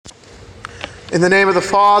In the name of the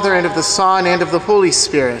Father, and of the Son, and of the Holy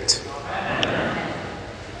Spirit. Amen.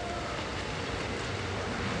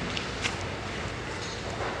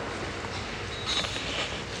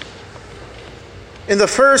 In the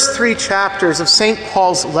first 3 chapters of St.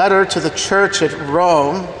 Paul's letter to the church at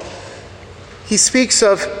Rome, he speaks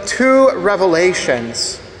of 2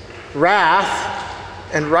 revelations,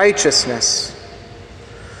 wrath and righteousness.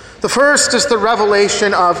 The first is the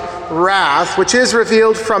revelation of wrath, which is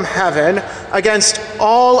revealed from heaven against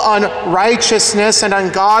all unrighteousness and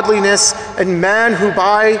ungodliness and men who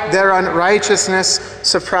by their unrighteousness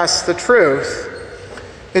suppress the truth.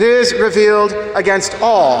 It is revealed against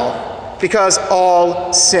all, because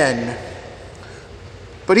all sin.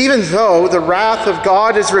 But even though the wrath of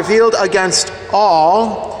God is revealed against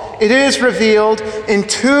all, it is revealed in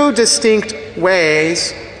 2 distinct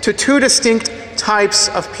ways to 2 distinct types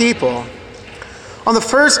of people. On the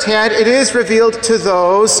first hand, it is revealed to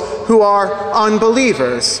those who are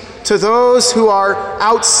unbelievers, to those who are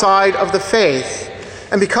outside of the faith.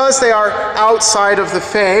 And because they are outside of the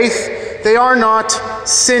faith, they are not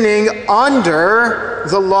sinning under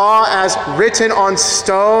the law as written on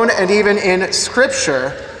stone and even in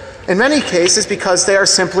Scripture. In many cases, because they are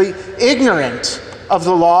simply ignorant of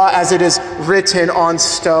the law as it is written on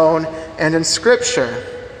stone and in Scripture.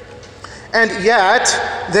 And yet,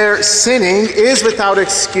 their sinning is without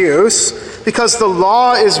excuse because the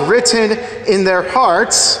law is written in their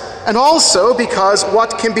hearts, and also because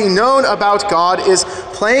what can be known about God is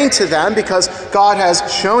plain to them because God has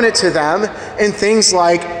shown it to them in things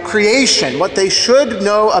like creation. What they should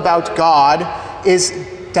know about God is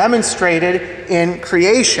demonstrated in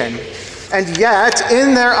creation. And yet,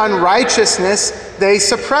 in their unrighteousness, they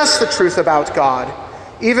suppress the truth about God.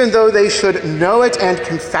 Even though they should know it and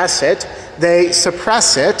confess it, they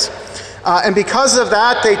suppress it. And because of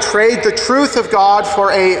that, they trade the truth of God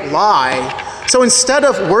for a lie. So instead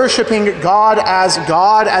of worshiping God as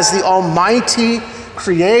the almighty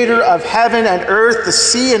creator of heaven and earth, the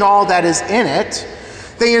sea and all that is in it,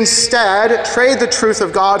 they instead trade the truth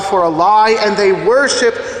of God for a lie, and they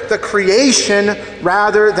worship the creation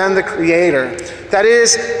rather than the creator. That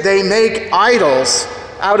is, they make idols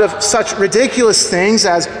out of such ridiculous things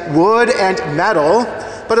as wood and metal,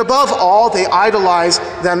 but above all, they idolize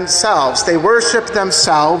themselves. They worship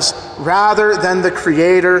themselves rather than the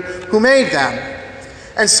Creator who made them.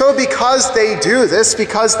 And so because they do this,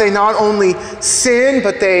 because they not only sin,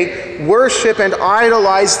 but they worship and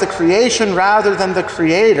idolize the creation rather than the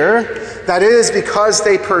Creator, that is, because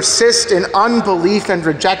they persist in unbelief and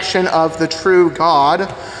rejection of the true God,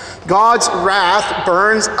 God's wrath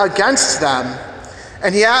burns against them.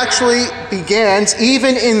 And he actually begins,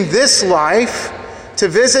 even in this life, to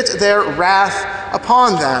visit their wrath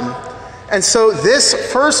upon them. And so this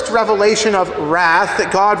first revelation of wrath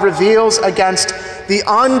that God reveals against the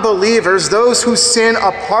unbelievers, those who sin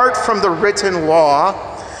apart from the written law,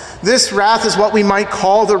 this wrath is what we might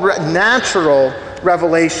call the natural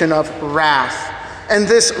revelation of wrath. And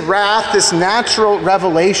this wrath, this natural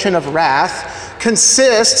revelation of wrath,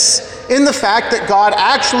 consists in the fact that God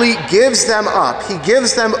actually gives them up. He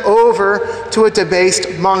gives them over to a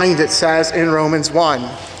debased mind, it says in Romans 1.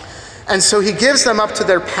 And so he gives them up to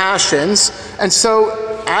their passions. And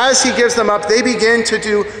so as he gives them up, they begin to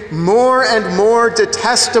do more and more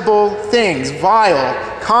detestable things,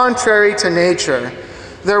 vile, contrary to nature.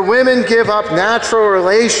 Their women give up natural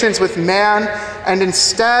relations with man and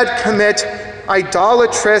instead commit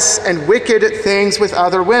idolatrous and wicked things with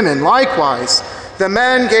other women. Likewise, the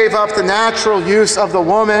men gave up the natural use of the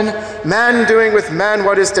woman, men doing with men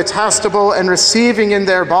what is detestable and receiving in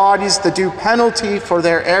their bodies the due penalty for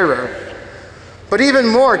their error. But even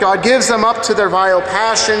more, God gives them up to their vile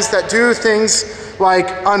passions that do things like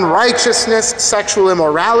unrighteousness, sexual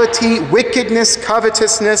immorality, wickedness,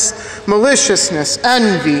 covetousness, maliciousness,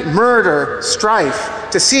 envy, murder,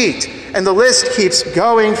 strife, deceit, and the list keeps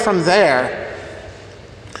going from there.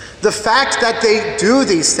 The fact that they do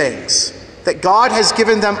these things, that God has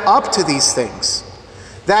given them up to these things,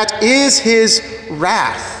 that is his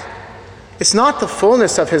wrath. It's not the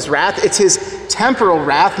fullness of his wrath, it's his temporal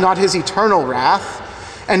wrath, not his eternal wrath.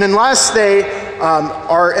 And unless they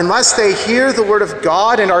hear the word of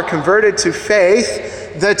God and are converted to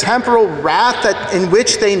faith, the temporal wrath in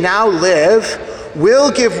which they now live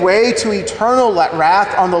will give way to eternal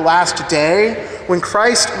wrath on the last day, when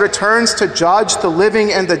Christ returns to judge the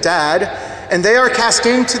living and the dead, and they are cast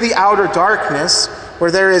into the outer darkness,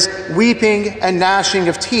 where there is weeping and gnashing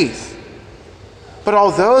of teeth. But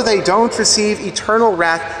although they don't receive eternal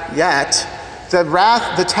wrath yet,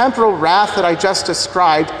 the temporal wrath that I just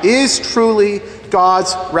described is truly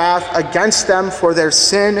God's wrath against them for their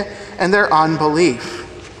sin and their unbelief.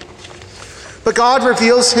 But God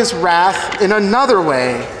reveals his wrath in another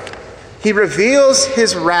way. He reveals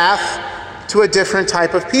his wrath to a different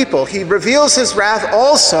type of people. He reveals his wrath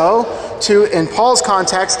also to, in Paul's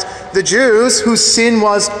context, the Jews whose sin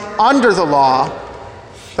was under the law.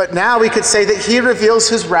 But now we could say that he reveals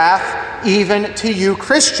his wrath even to you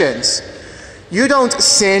Christians. You don't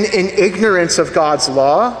sin in ignorance of God's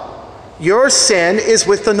law. Your sin is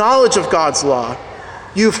with the knowledge of God's law.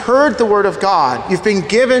 You've heard the word of God. You've been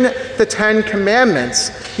given the 10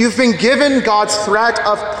 Commandments. You've been given God's threat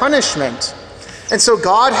of punishment. And so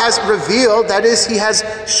God has revealed, that is, he has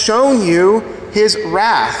shown you his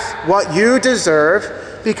wrath, what you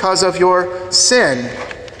deserve because of your sin.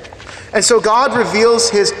 And so God reveals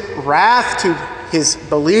his wrath to his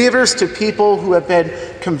believers, to people who have been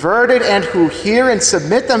converted and who hear and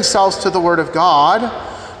submit themselves to the word of God.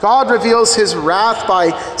 God reveals his wrath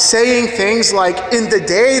by saying things like, in the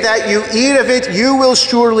day that you eat of it, you will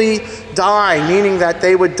surely die, meaning that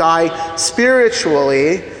they would die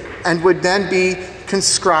spiritually and would then be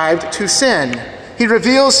conscribed to sin. He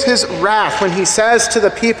reveals his wrath when he says to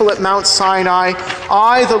the people at Mount Sinai,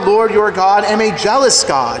 I, the Lord your God, am a jealous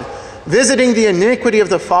God, visiting the iniquity of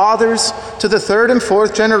the fathers to the 3rd and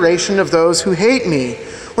 4th generation of those who hate me.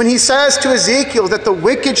 When he says to Ezekiel that the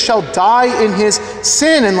wicked shall die in his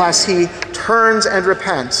sin unless he turns and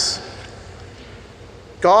repents.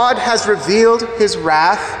 God has revealed his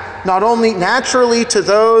wrath not only naturally to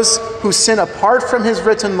those who sin apart from his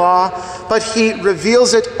written law, but he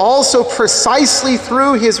reveals it also precisely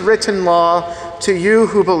through his written law to you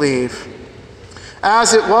who believe.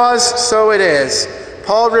 As it was, so it is.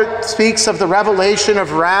 Paul speaks of the revelation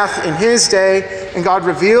of wrath in his day, and God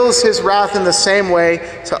reveals his wrath in the same way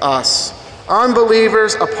to us.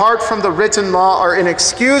 Unbelievers, apart from the written law, are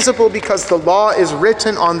inexcusable because the law is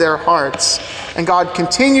written on their hearts, and God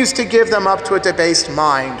continues to give them up to a debased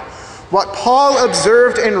mind. What Paul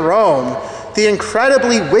observed in Rome, the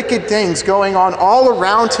incredibly wicked things going on all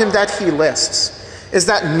around him that he lists, is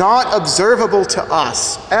that not observable to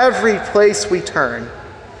us every place we turn.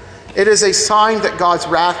 It is a sign that God's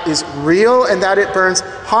wrath is real and that it burns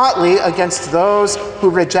hotly against those who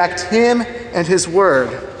reject him and his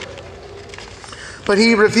word. But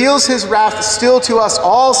he reveals his wrath still to us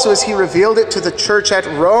also as he revealed it to the church at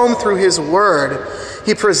Rome through his word.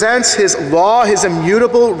 He presents his law, his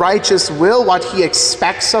immutable righteous will, what he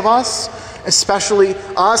expects of us, especially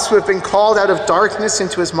us who have been called out of darkness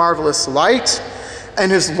into his marvelous light.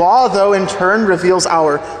 And his law, though, in turn reveals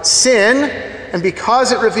our sin. And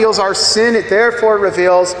because it reveals our sin, it therefore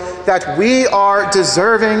reveals that we are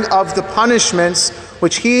deserving of the punishments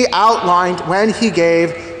which he outlined when he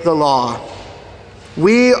gave the law.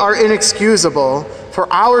 We are inexcusable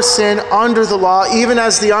for our sin under the law, even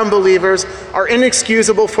as the unbelievers are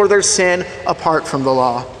inexcusable for their sin apart from the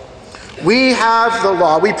law. We have the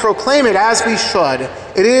law. We proclaim it as we should.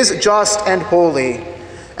 It is just and holy.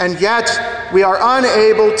 And yet we are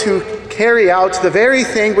unable to carry out the very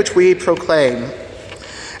thing which we proclaim.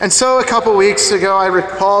 And so a couple weeks ago, I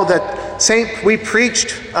recall that we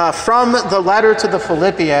preached from the letter to the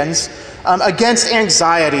Philippians against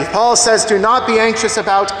anxiety. Paul says, do not be anxious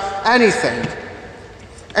about anything.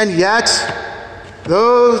 And yet,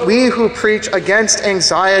 those we who preach against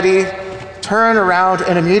anxiety turn around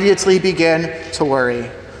and immediately begin to worry.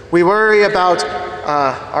 We worry about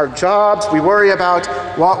our jobs. We worry about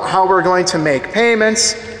how we're going to make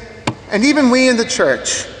payments. And even we in the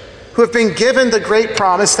church, who have been given the great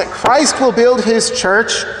promise that Christ will build his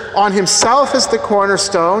church on himself as the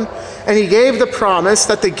cornerstone, and he gave the promise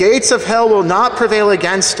that the gates of hell will not prevail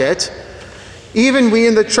against it, even we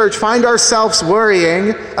in the church find ourselves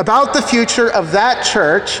worrying about the future of that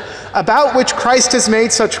church, about which Christ has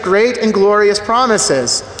made such great and glorious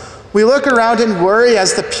promises. We look around and worry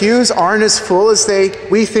as the pews aren't as full as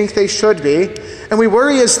we think they should be, and we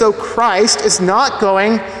worry as though Christ is not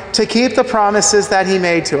going to keep the promises that he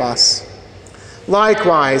made to us.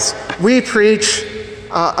 Likewise, we preach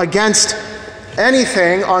against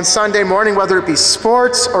anything on Sunday morning, whether it be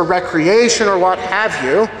sports or recreation or what have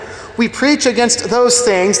you. We preach against those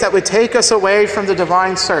things that would take us away from the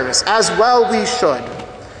divine service, as well we should.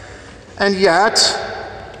 And yet,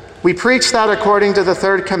 we preach that according to the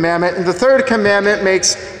third commandment, and the third commandment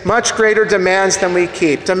makes much greater demands than we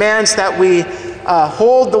keep, demands that we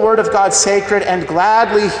hold the word of God sacred and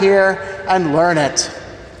gladly hear and learn it.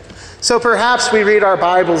 So perhaps we read our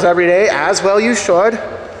Bibles every day, as well you should,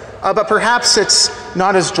 but perhaps it's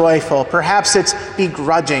not as joyful. Perhaps it's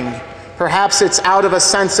begrudging. Perhaps it's out of a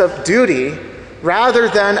sense of duty rather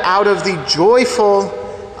than out of the joyful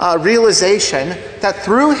realization that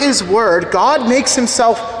through his word, God makes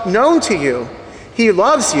himself known to you. He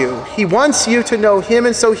loves you. He wants you to know him,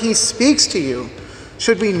 and so he speaks to you.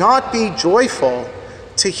 Should we not be joyful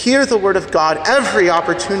to hear the word of God every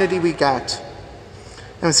opportunity we get?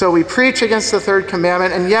 And so we preach against the third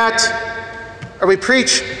commandment, or we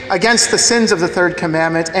preach against the sins of the third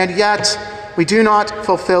commandment, and yet we do not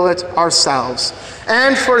fulfill it ourselves.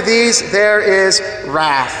 And for these there is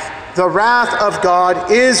wrath. The wrath of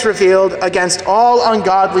God is revealed against all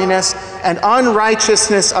ungodliness and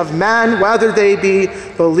unrighteousness of men, whether they be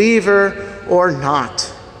believer or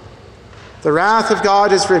not. The wrath of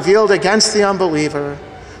God is revealed against the unbeliever,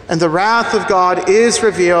 and the wrath of God is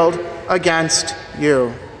revealed against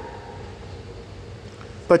you.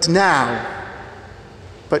 But now,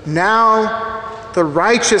 the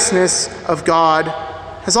righteousness of God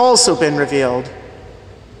has also been revealed.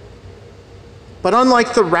 But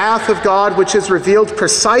unlike the wrath of God, which is revealed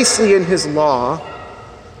precisely in his law,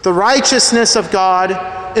 the righteousness of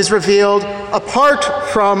God is revealed apart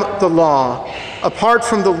from the law. Apart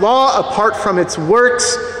from the law, apart from its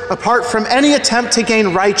works, apart from any attempt to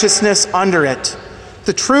gain righteousness under it.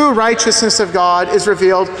 The true righteousness of God is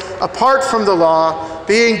revealed apart from the law,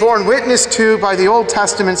 being borne witness to by the Old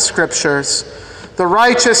Testament scriptures. The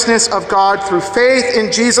righteousness of God through faith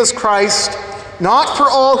in Jesus Christ, not for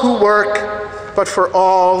all who work, but for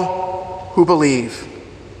all who believe.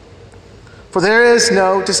 For there is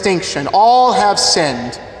no distinction. All have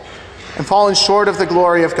sinned and fallen short of the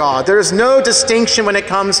glory of God. There is no distinction when it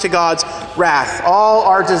comes to God's wrath. All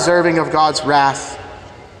are deserving of God's wrath,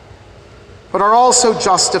 but are also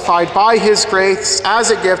justified by his grace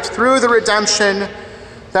as a gift through the redemption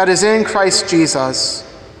that is in Christ Jesus,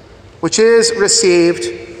 which is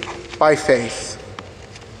received by faith.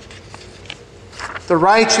 The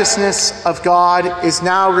righteousness of God is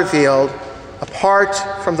now revealed apart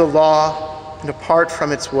from the law and apart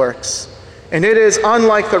from its works. And it is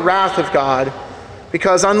unlike the wrath of God,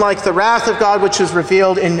 because unlike the wrath of God, which is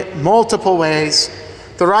revealed in multiple ways,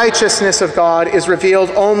 the righteousness of God is revealed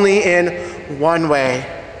only in one way.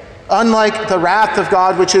 Unlike the wrath of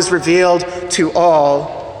God, which is revealed to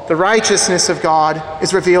all, the righteousness of God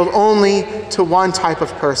is revealed only to one type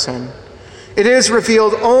of person. It is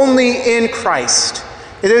revealed only in Christ.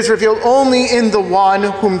 It is revealed only in the one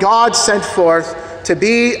whom God sent forth to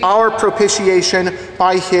be our propitiation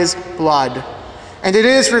by his blood. And it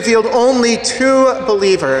is revealed only to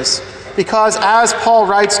believers, because as Paul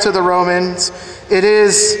writes to the Romans, it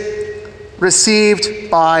is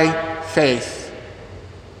received by faith.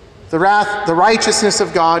 The righteousness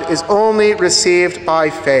of God is only received by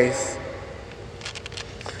faith.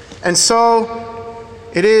 And so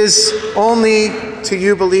it is only to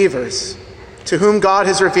you believers, to whom God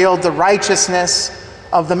has revealed the righteousness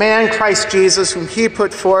of the man Christ Jesus, whom he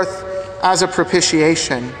put forth as a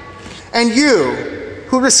propitiation. And you,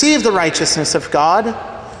 who receive the righteousness of God,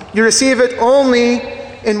 you receive it only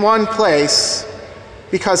in one place,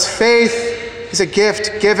 because faith is a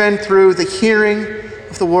gift given through the hearing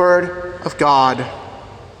of the word of God.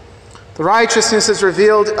 The righteousness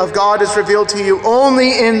of God is revealed to you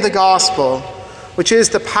only in the gospel, which is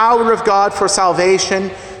the power of God for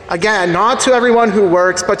salvation. Again, not to everyone who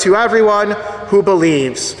works, but to everyone who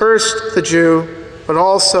believes. First the Jew, but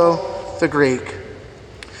also the Greek.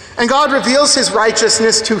 And God reveals his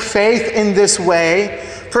righteousness to faith in this way,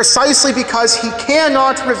 precisely because he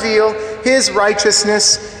cannot reveal his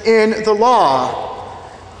righteousness in the law.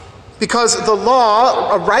 Because the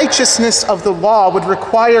law, a righteousness of the law, would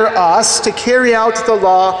require us to carry out the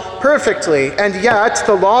law perfectly. And yet,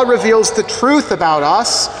 the law reveals the truth about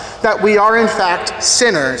us, that we are in fact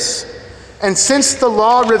sinners. And since the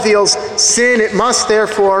law reveals sin, it must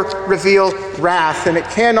therefore reveal wrath. And it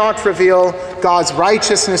cannot reveal God's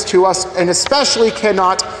righteousness to us, and especially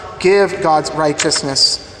cannot give God's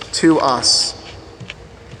righteousness to us.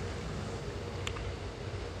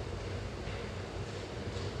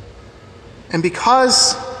 And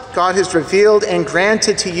because God has revealed and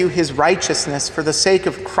granted to you his righteousness for the sake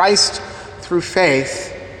of Christ through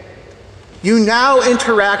faith, you now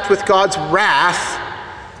interact with God's wrath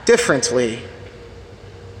differently.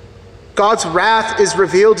 God's wrath is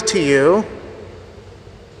revealed to you,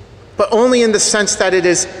 but only in the sense that it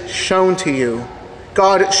is shown to you.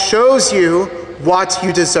 God shows you what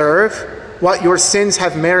you deserve, what your sins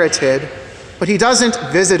have merited, but he doesn't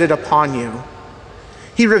visit it upon you.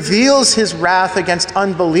 He reveals his wrath against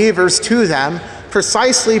unbelievers to them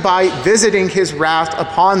precisely by visiting his wrath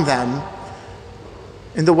upon them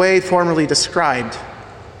in the way formerly described.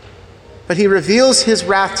 But he reveals his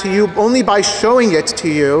wrath to you only by showing it to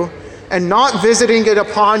you and not visiting it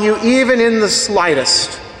upon you even in the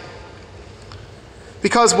slightest.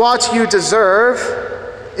 Because what you deserve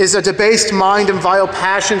is a debased mind and vile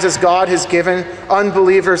passions as God has given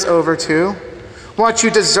unbelievers over to. What you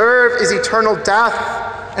deserve is eternal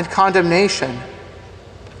death and condemnation.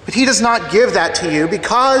 But he does not give that to you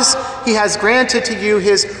because he has granted to you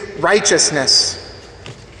his righteousness.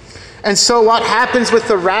 And so what happens with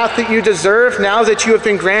the wrath that you deserve now that you have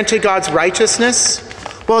been granted God's righteousness?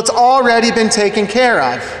 Well, it's already been taken care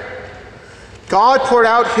of. God poured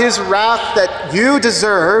out his wrath that you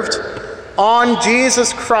deserved on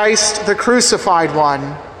Jesus Christ, the crucified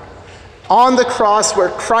one. On the cross where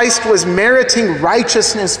Christ was meriting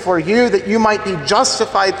righteousness for you that you might be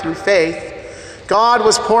justified through faith, God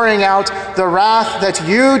was pouring out the wrath that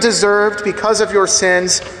you deserved because of your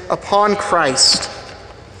sins upon Christ.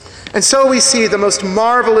 And so we see the most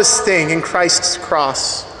marvelous thing in Christ's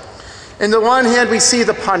cross. In the one hand, we see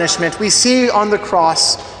the punishment. We see on the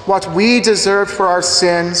cross what we deserve for our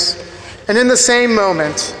sins. And in the same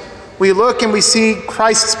moment, we look and we see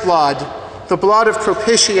Christ's blood, the blood of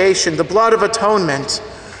propitiation, the blood of atonement,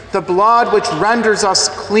 the blood which renders us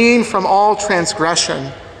clean from all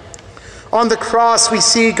transgression. On the cross, we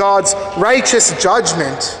see God's righteous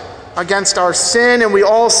judgment against our sin, and we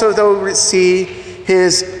also, though, see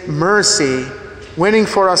his mercy, winning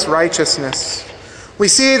for us righteousness. We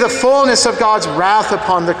see the fullness of God's wrath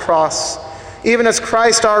upon the cross, even as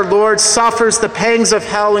Christ our Lord suffers the pangs of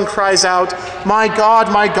hell and cries out, my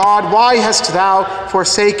God, why hast thou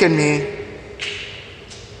forsaken me?"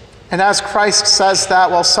 And as Christ says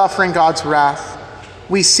that while suffering God's wrath,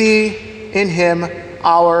 we see in him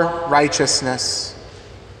our righteousness.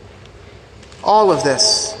 All of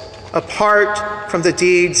this apart from the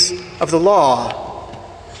deeds of the law,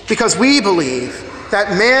 because we believe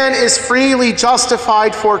that man is freely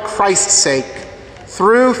justified for Christ's sake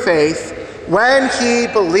through faith when he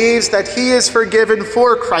believes that he is forgiven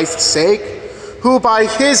for Christ's sake, who by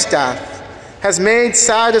his death has made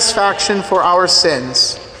satisfaction for our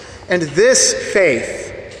sins. And this faith,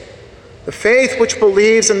 the faith which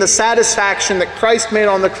believes in the satisfaction that Christ made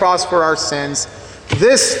on the cross for our sins,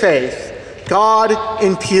 this faith God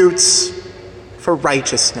imputes for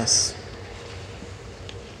righteousness.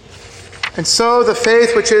 And so the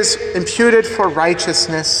faith which is imputed for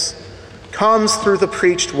righteousness comes through the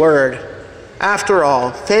preached word. After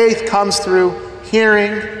all, faith comes through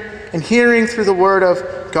hearing, and hearing through the word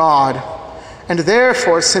of God. And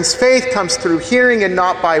therefore, since faith comes through hearing and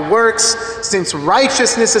not by works, since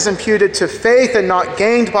righteousness is imputed to faith and not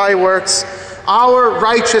gained by works, our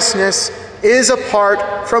righteousness is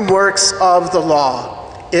apart from works of the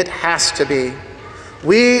law. It has to be.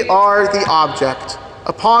 We are the object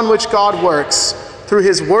upon which God works through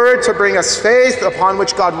his word to bring us faith, upon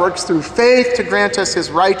which God works through faith to grant us his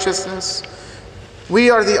righteousness. We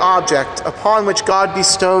are the object upon which God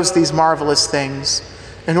bestows these marvelous things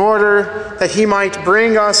in order that he might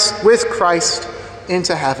bring us with Christ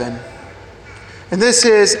into heaven. And this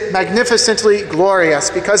is magnificently glorious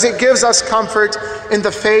because it gives us comfort in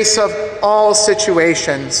the face of all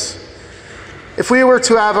situations. If we were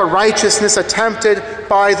to have a righteousness attempted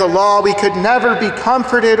by the law, we could never be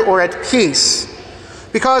comforted or at peace,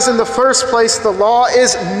 because in the first place, the law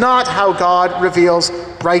is not how God reveals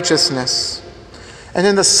righteousness. And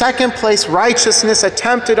in the second place, righteousness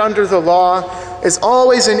attempted under the law is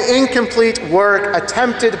always an incomplete work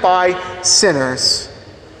attempted by sinners.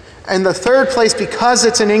 In the third place, because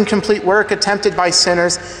it's an incomplete work attempted by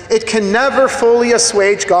sinners, it can never fully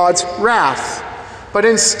assuage God's wrath. But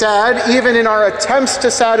instead, even in our attempts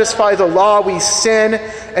to satisfy the law, we sin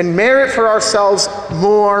and merit for ourselves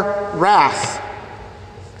more wrath.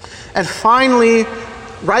 And finally,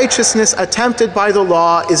 righteousness attempted by the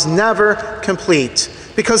law is never complete,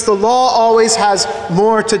 because the law always has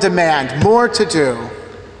more to demand, more to do.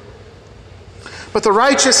 But the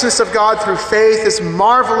righteousness of God through faith is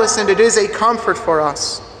marvelous, and it is a comfort for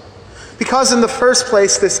us. Because in the first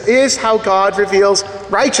place, this is how God reveals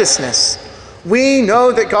righteousness. We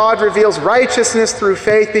know that God reveals righteousness through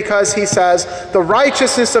faith because he says, the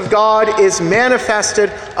righteousness of God is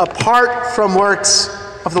manifested apart from works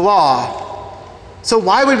of the law. So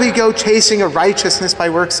why would we go chasing a righteousness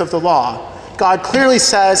by works of the law? God clearly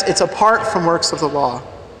says it's apart from works of the law.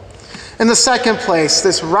 In the second place,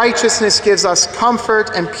 this righteousness gives us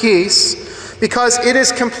comfort and peace because it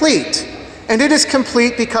is complete. And it is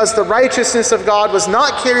complete because the righteousness of God was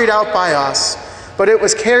not carried out by us, but it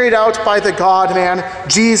was carried out by the God-man,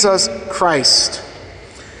 Jesus Christ.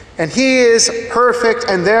 And he is perfect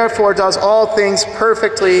and therefore does all things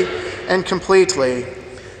perfectly and completely.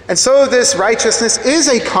 And so this righteousness is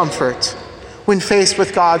a comfort when faced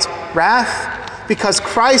with God's wrath, because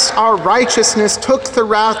Christ, our righteousness, took the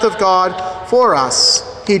wrath of God for us.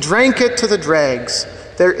 He drank it to the dregs.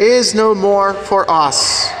 There is no more for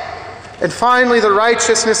us. And finally, the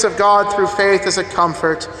righteousness of God through faith is a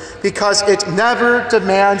comfort because it never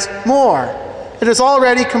demands more. It is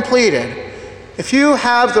already completed. If you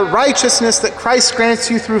have the righteousness that Christ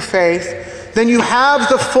grants you through faith, then you have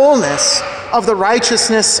the fullness of the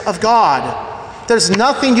righteousness of God. There's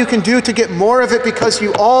nothing you can do to get more of it because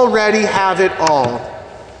you already have it all.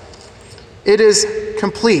 It is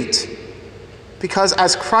complete because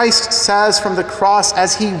as Christ says from the cross,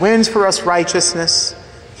 as he wins for us righteousness,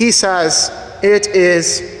 he says, it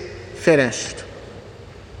is finished.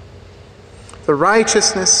 The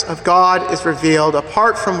righteousness of God is revealed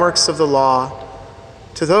apart from works of the law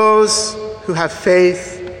to those who have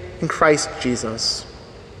faith in Christ Jesus.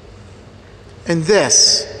 And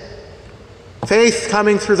this, faith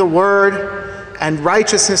coming through the word and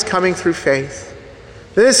righteousness coming through faith,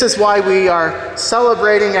 this is why we are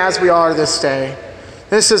celebrating as we are this day.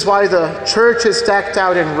 This is why the church is decked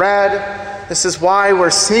out in red. This is why we're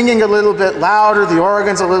singing a little bit louder, the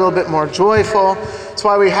organ's a little bit more joyful. It's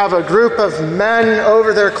why we have a group of men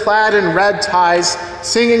over there clad in red ties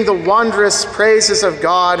singing the wondrous praises of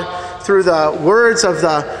God through the words of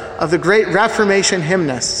the great Reformation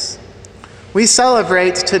hymnists. We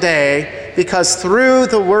celebrate today because through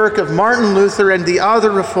the work of Martin Luther and the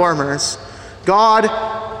other reformers,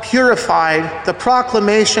 God purified the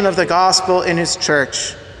proclamation of the gospel in his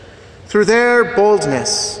church. Through their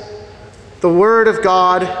boldness, the word of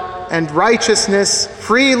God and righteousness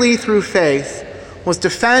freely through faith was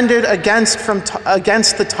defended against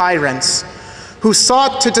the tyrants who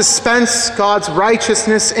sought to dispense God's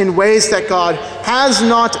righteousness in ways that God has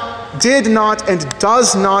not, did not, and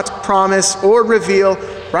does not promise or reveal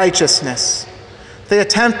righteousness. They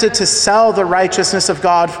attempted to sell the righteousness of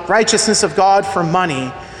God for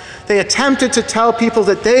money. They attempted to tell people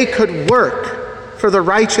that they could work for the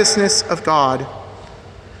righteousness of God.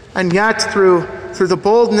 And yet, through the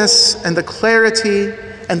boldness and the clarity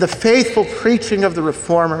and the faithful preaching of the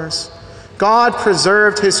reformers, God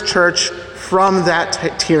preserved his church from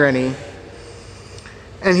that tyranny.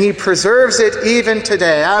 And he preserves it even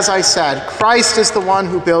today. As I said, Christ is the one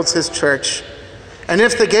who builds his church. And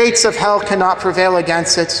if the gates of hell cannot prevail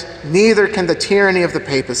against it, neither can the tyranny of the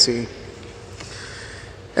papacy.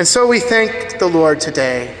 And so we thank the Lord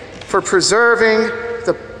today for preserving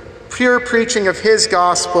the pure preaching of his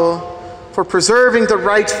gospel, for preserving the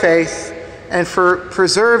right faith, and for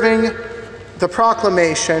preserving the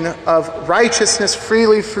proclamation of righteousness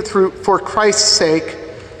freely for Christ's sake,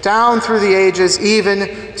 down through the ages,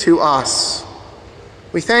 even to us.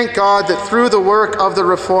 We thank God that through the work of the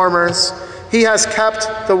reformers, he has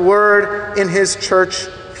kept the word in his church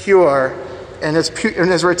pure and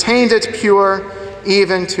has retained it pure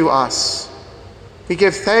even to us. We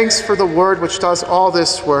give thanks for the word which does all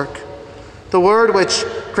this work, the word which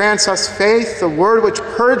grants us faith, the word which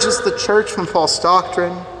purges the church from false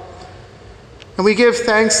doctrine. And we give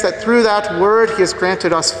thanks that through that word he has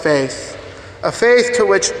granted us faith, a faith to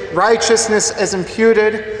which righteousness is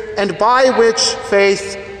imputed and by which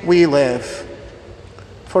faith we live.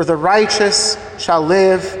 For the righteous shall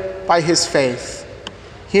live by his faith,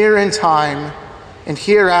 here in time and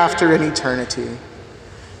hereafter in eternity.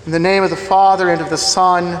 In the name of the Father, and of the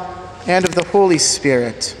Son, and of the Holy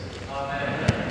Spirit.